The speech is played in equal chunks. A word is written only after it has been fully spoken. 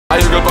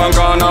Bicycle pan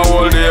corner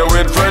all day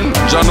with friend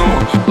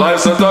Jano, life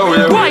set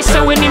away. Why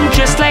so when him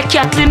dressed like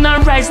Kathleen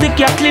and rise the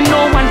Kathleen,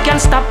 no one can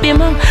stop him.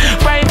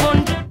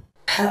 500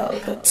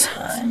 Pelpa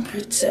time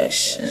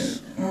protection.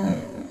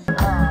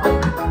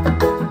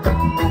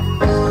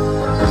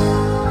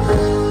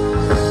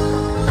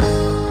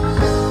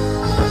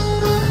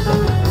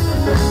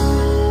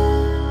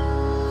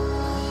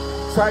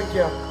 Thank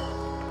you.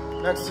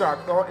 Next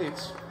track, don't itch.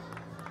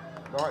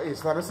 Don't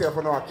itch. Let me see if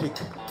I know a kick.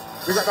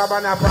 We got that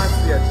banana up on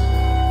stage.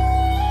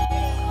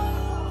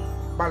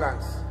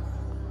 Balance.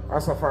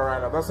 That's a far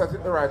rider. Don't set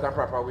it the right and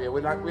proper way.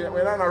 We're not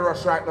in a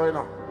rush right now, you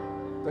know.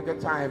 Take your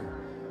time.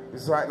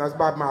 It's right now, it's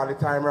Bob Marley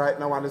time right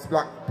now, and it's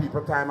black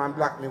people time and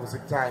black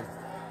music time.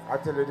 I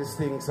tell you this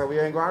thing, so we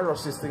ain't going to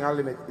rush this thing and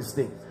limit this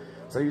thing.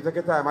 So you take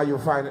your time and you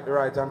find it the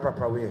right and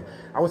proper way.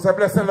 I would say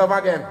bless and love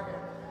again.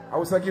 I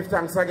would say give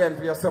thanks again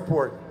for your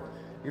support.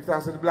 Give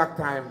thanks to the black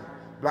time,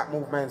 black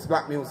movements,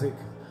 black music,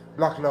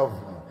 black love.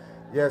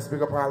 Yes,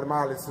 big up all the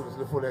Marleys to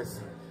the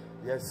fullest.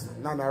 Yes,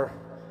 Nana,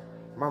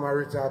 Mama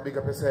Richard, big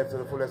up yourself to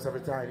the fullest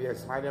every time.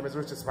 Yes, my name is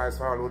Richie Spice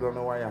for all who don't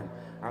know who I am.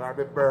 And I'll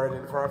be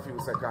burning for a few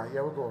seconds.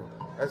 Here we go.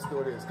 Let's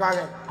do this. Call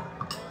it.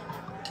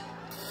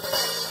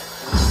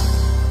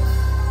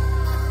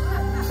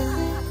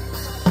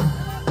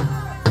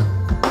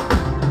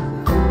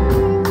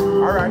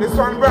 Alright, this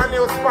one brand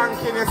new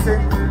spanking, you see.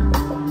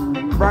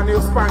 Brand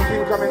new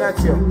spanking coming at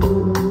you.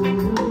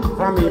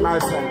 From me,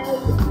 myself.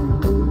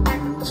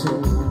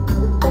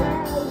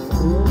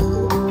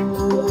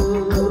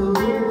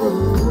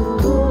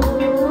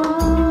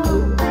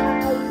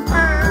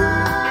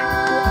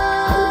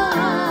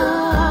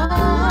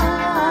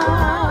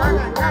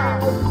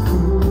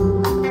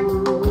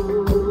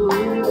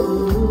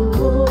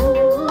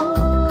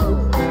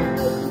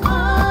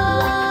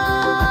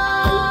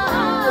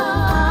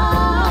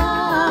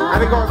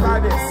 And it goes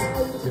like this.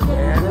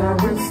 Together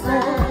we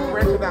stand.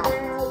 Break it down.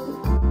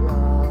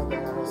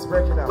 Let's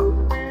break it down.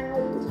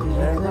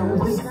 Together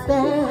we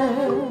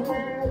stand.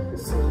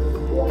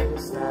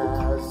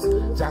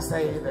 Sisters, just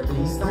say the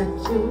least like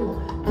you.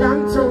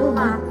 Come to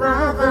my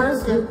brothers,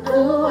 you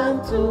do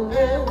unto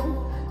him.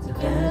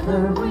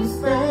 Together we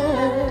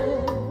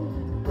stand.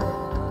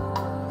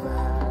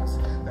 Brothers,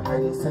 the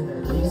lady said the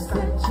least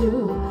like you.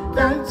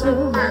 Come to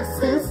my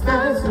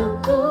sisters, you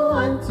do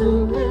unto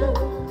him.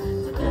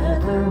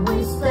 Together we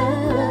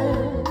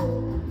stand.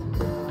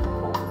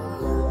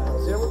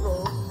 Here we go.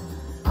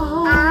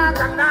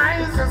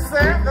 Organize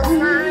yourself this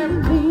time.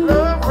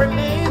 Love we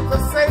need to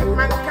save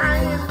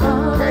mankind.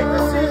 Take the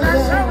sin and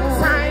show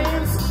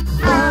signs.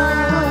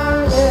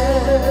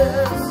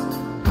 Yes.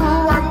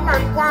 One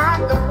by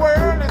one the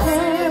world is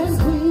seems,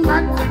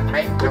 but to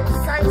make no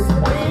sense to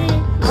me.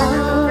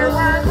 We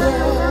want to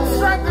use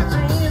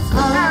strategies.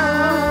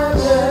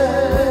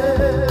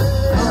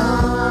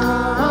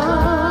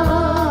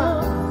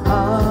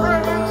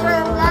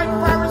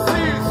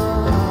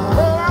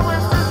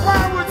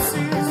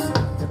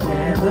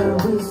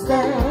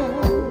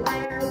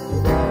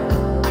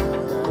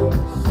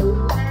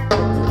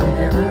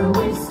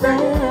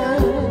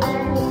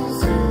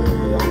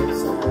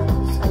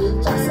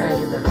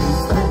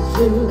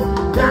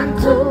 Down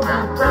to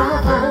my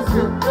brothers,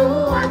 you do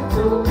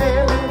unto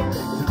him.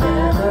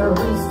 Together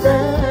we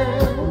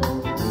stand.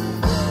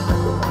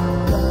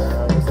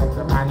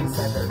 Somebody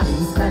said the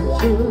least that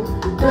you.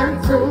 Down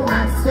to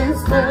my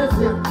sisters,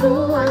 you do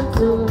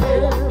unto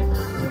him.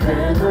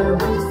 Together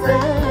we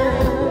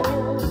stand.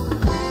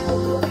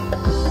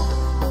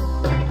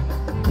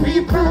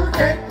 People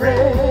get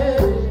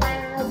ready.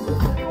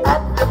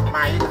 Up the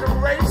mic, the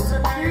race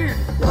and lead.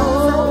 So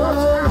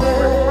much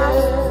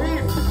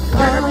confidence.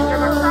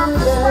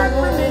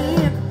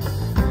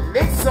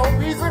 It's so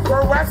easy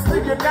for us to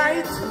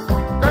unite.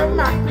 The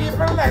my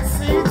people, let's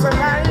see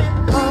tonight.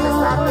 It's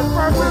not the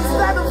person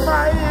instead of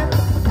fighting.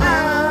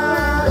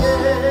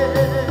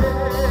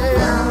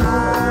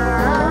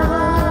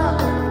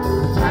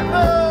 I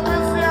love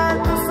is here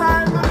to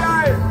sign the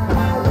life.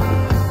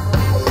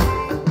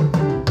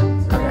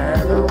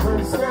 Together we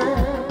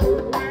stand.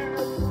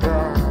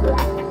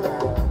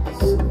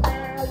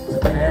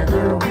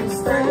 Together we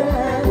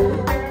stand.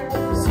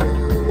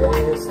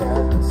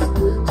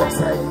 Just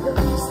say the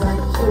least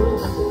like you.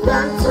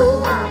 Down to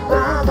my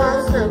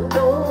brothers, you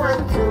do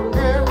unto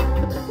him.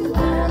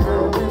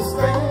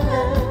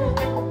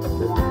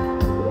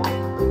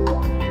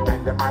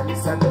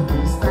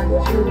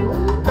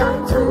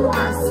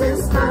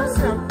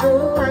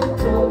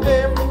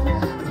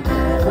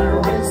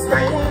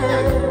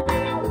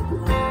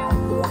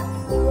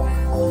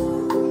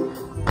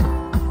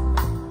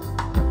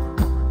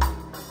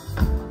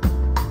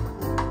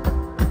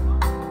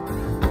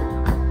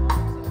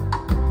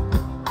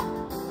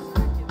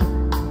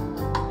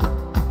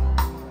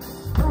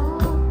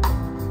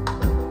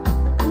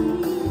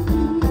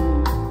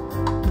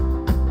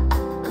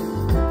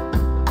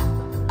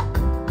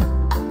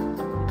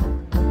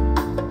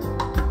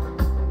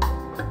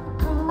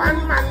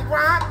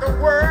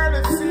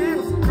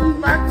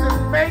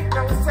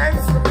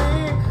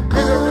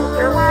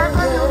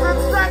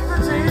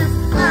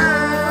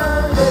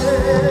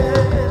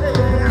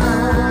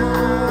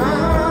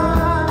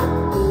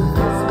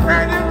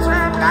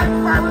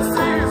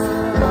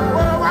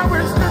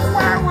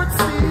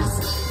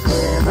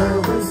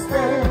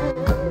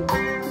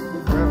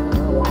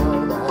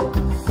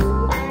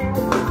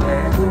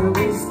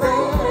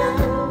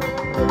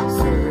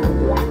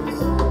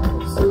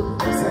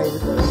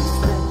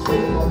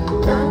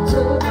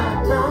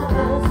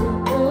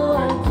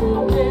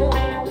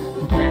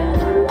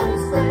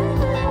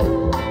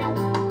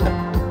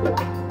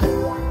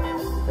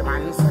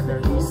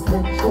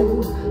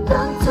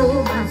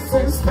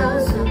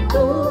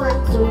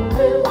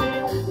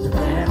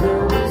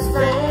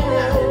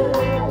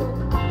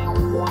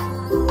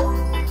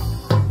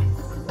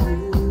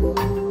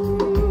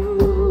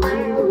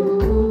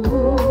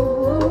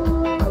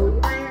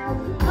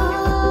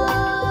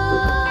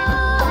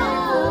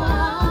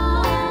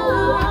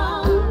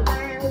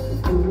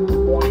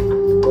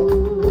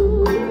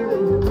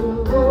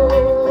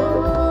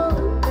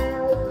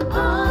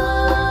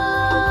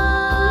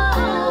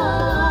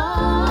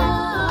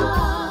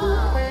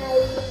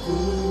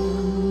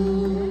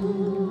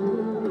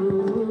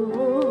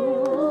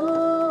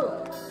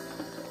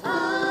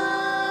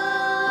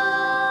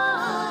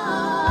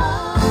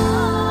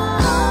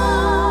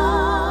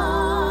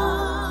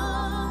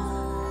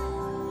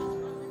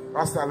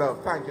 Rasta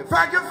love, thank you,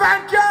 thank you,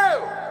 thank you!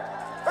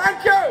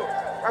 Thank you!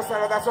 Rasta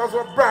love, that's also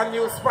a brand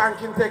new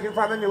spanking taken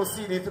from the new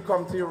CD to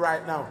come to you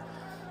right now.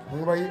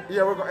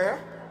 Here we go, eh?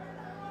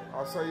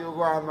 Oh, so you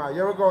go on now.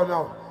 Here we go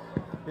now.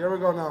 Here we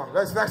go now.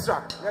 Let's next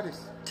track. Get this.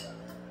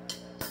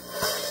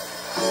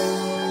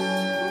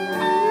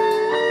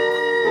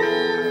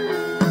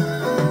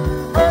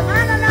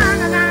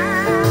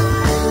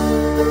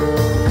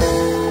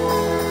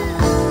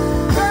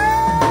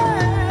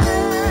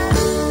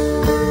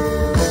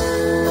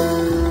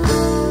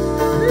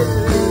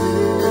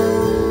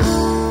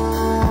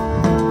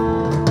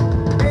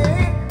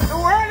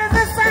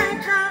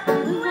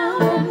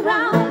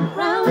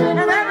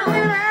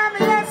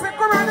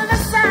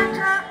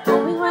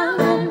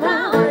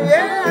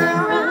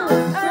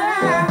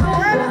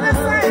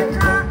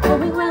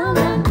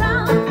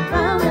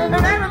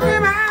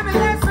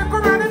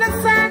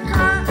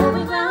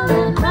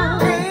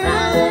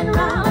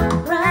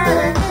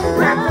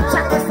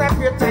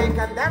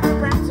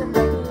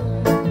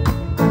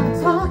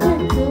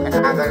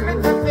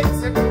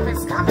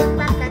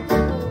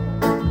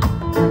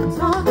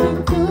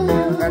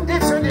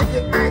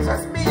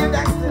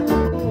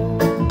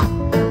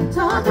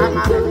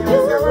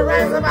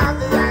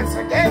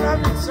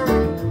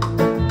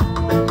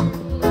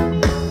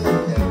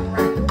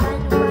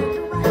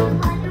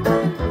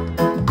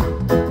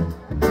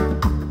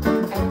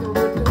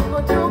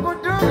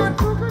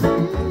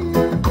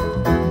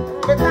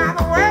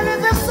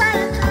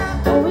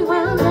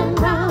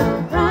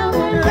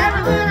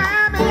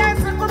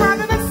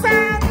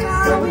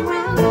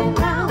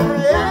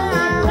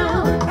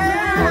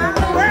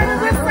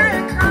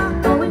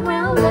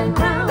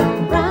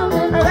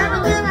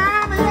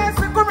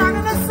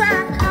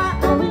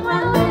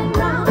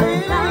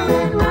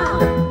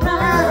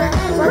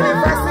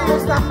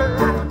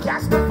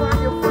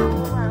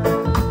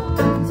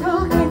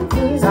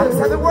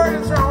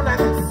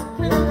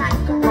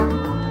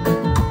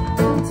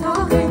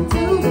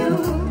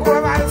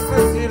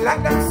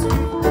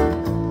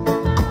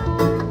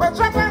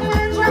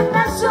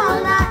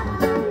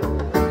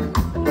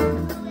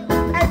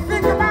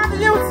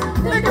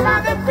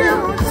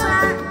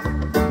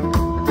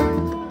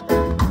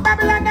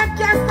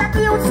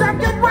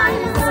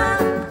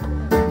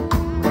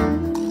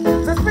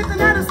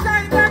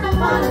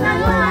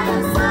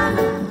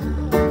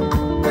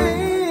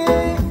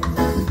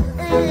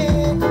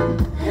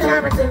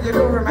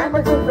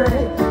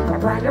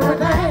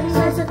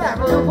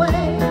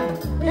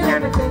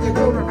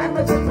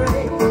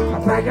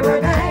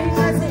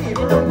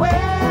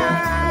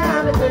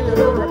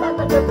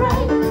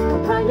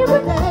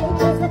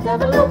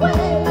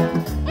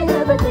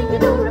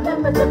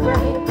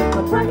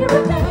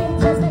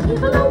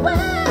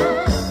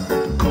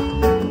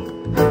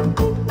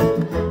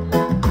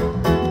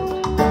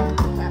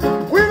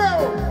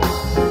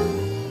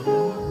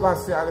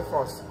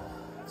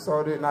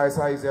 So do it nice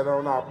and easy,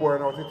 don't not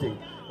boring out the thing.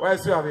 What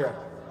else you have here?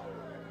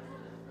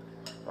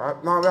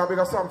 Now we have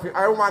bigger something.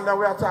 I woman that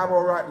we are talking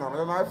about right now,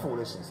 they're not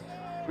foolishness.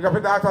 We got the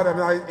daughter them,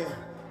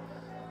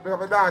 we got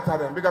the daughter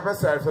them, we got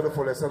yourself to the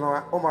fullest. And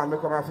now woman we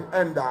come to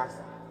end that.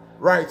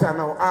 Right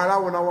now, all I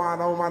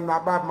want a woman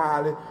that Bob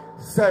Marley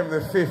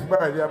 75th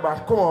birthday,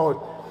 but come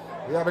out.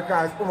 Yeah,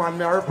 because woman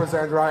may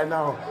represent right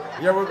now.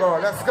 Here we go,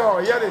 let's go,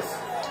 hear this.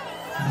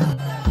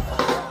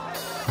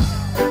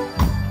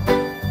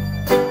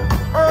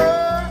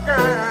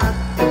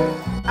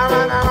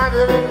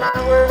 In my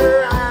world,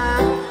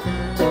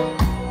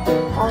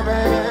 oh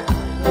baby,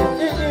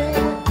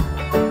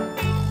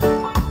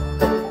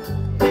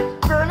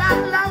 girl, I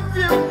love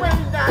you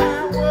when I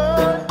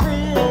was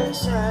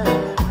patient,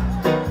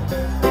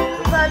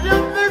 but you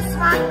miss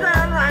my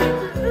girl right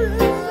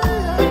here.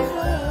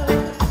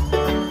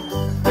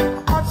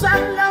 Oh, I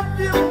love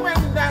you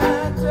when I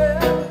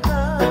tell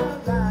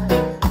her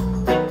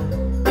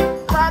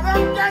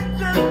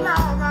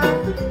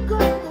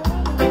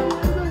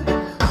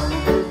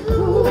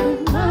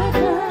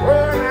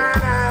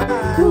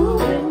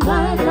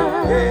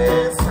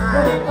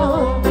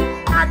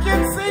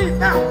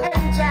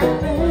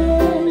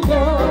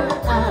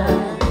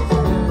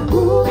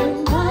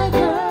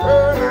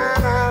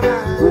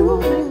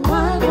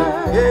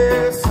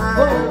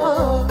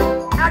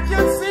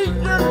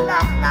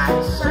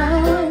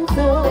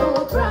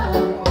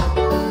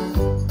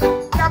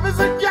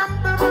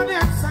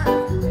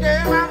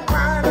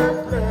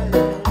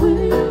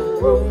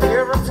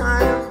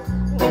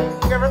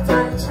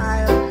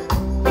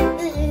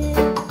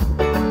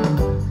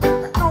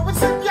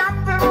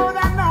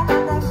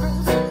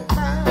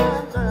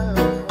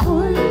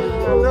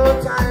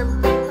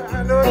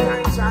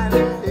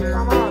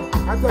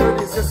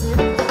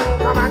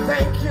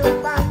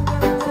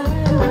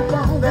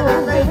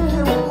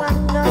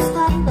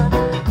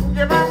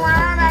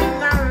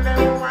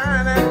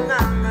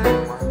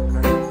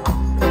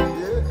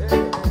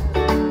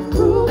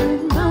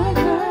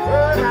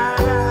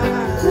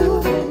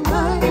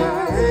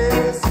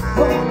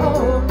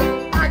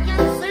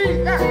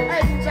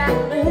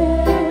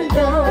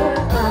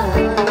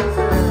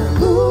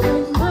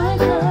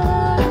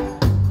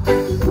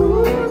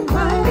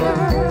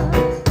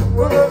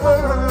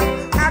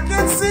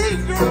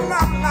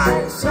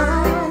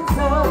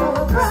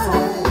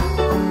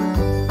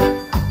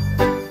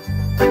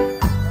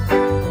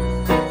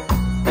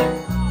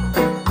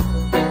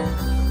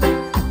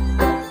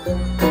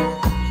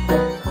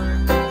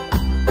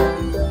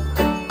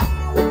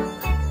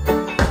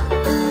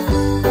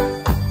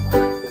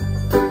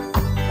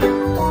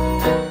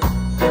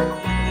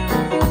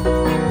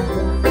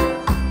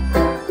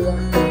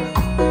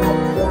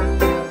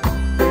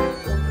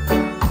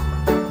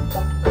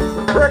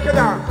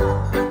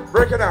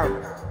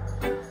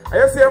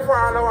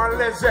a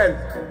legend.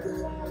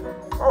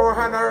 Our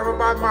Honorable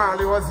Bob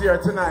Marley was here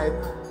tonight.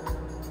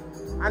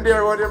 And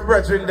there were them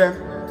brethren them.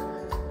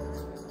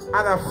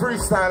 And a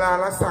freestyle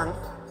all a song.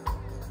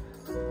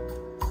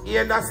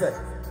 And that's it.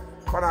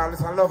 But all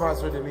listen,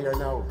 lovers with him here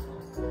now.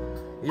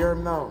 Hear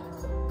him now.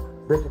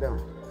 Break it down.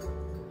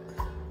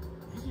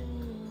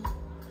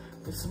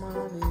 This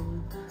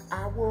morning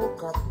I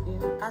woke up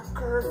in a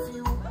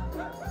curfew.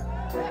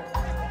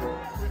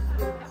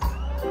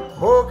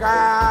 Oh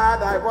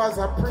God, I was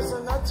a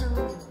prisoner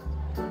too.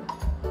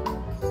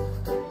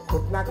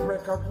 Could not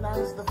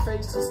recognize the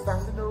faces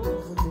standing over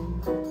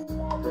me.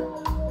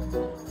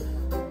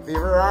 They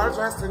were all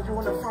dressed in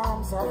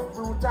uniforms of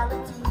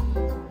brutality.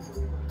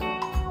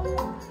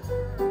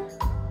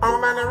 How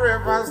many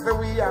rivers do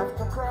we have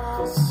to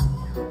cross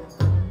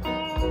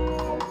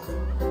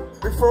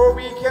before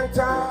we can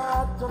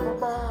talk to the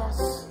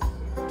boss?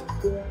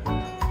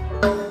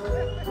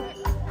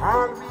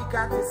 All we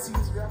got is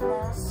seas we have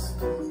lost.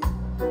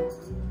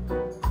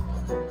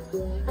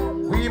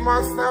 We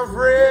must have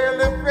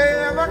really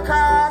paid the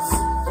cost.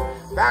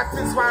 That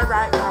is why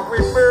right now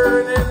we're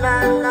burning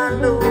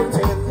and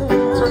looting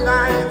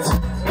tonight.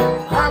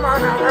 Come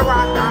on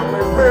everyone, now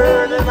we're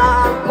burning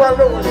all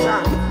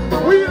pollution.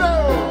 We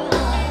know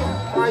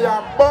why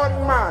a bun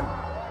man.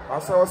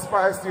 That's how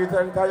Spice to it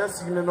and you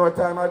see me no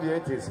time of day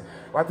it is.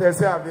 What they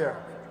say up there?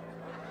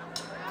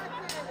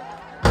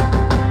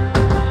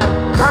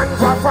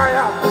 Hands on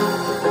fire.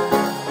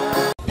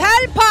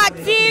 Pelpa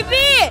TV!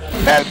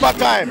 Pelpa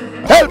time!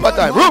 Pelpa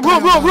time! Room!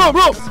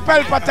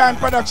 Pelpa time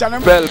production.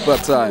 Pelpa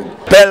time.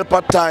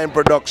 Pelpa time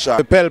production.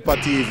 Pelpa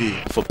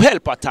TV. For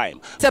Pelpa time.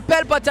 It's a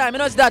Pelpa time, you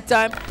know it's that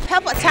time.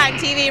 Pelpa time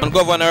TV. I'm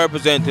governor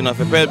representing of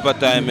Pelpa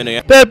time, you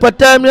know. Pelpa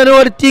time, you know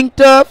what the thing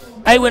tough?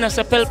 I when I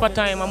say Pelpa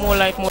time, I'm more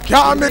like more.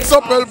 Can't mix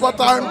up Pelpa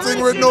time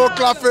thing with no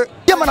coffee.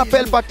 Yeah man, a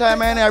Pelpa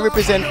time and I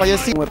represent for you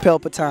see with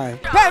Pelpa time.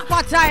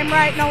 Pelpa time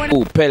right now.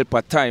 Oh,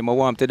 Pelpa time, I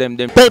want to them.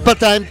 Pelpa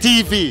time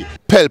TV.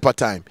 Pelpa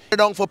time. You're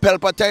down for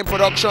Pelpa time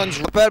productions.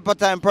 Pelpa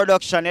time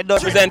production. It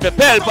does Present for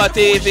Pelpa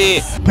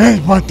TV.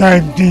 Pelpa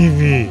time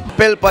TV.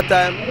 Pelpa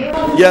time.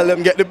 Yeah, let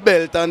them get the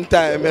belt on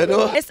time, you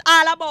know. It's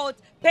all about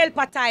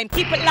Pelpa time.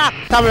 Keep it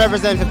locked. Time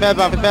represent for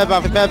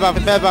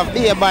Pelpa.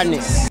 Be a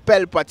badness.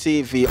 Pelpa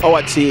TV,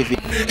 our TV.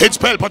 It's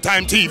Pelpa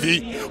time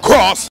TV.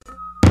 Cross.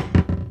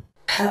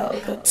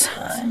 Pelpa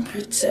time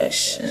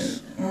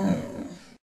protection.